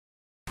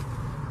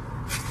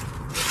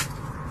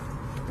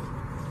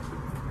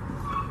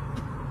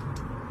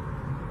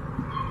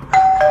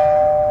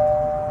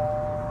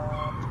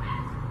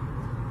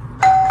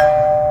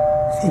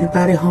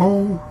Everybody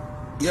home?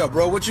 Yeah,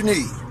 bro, what you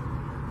need?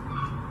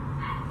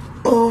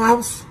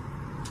 Oh,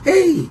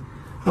 hey,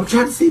 I'm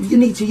trying to see if you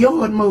need your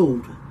yard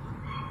mowed.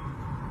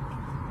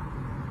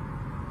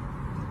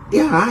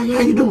 Yeah, how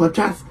you doing? I'm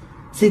trying to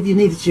see if you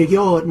needed your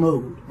yard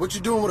mowed. What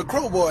you doing with a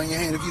crowbar in your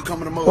hand if you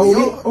coming to mow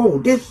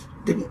the yard?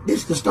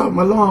 This can start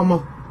my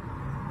lawnmower.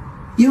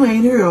 You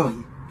ain't here, are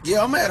you?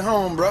 Yeah, I'm at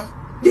home, bro.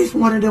 This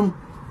one of them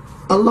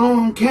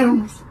alarm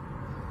cameras.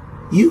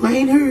 You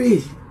ain't here,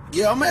 is you?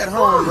 Yeah, I'm at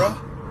home, bro.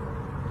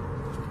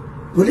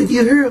 Well, if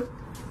you're here,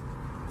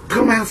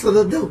 come answer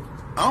the door.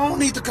 I don't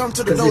need to come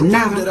to the door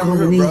that I'm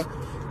here, bro.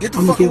 Get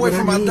the fuck away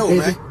from my door, baby.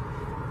 man.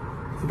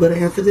 You better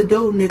answer the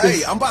door, nigga.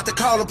 Hey, I'm about to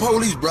call the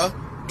police, bro.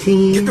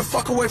 10. Get the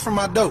fuck away from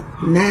my door.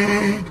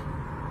 9,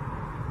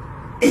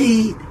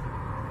 8,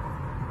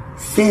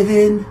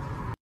 7,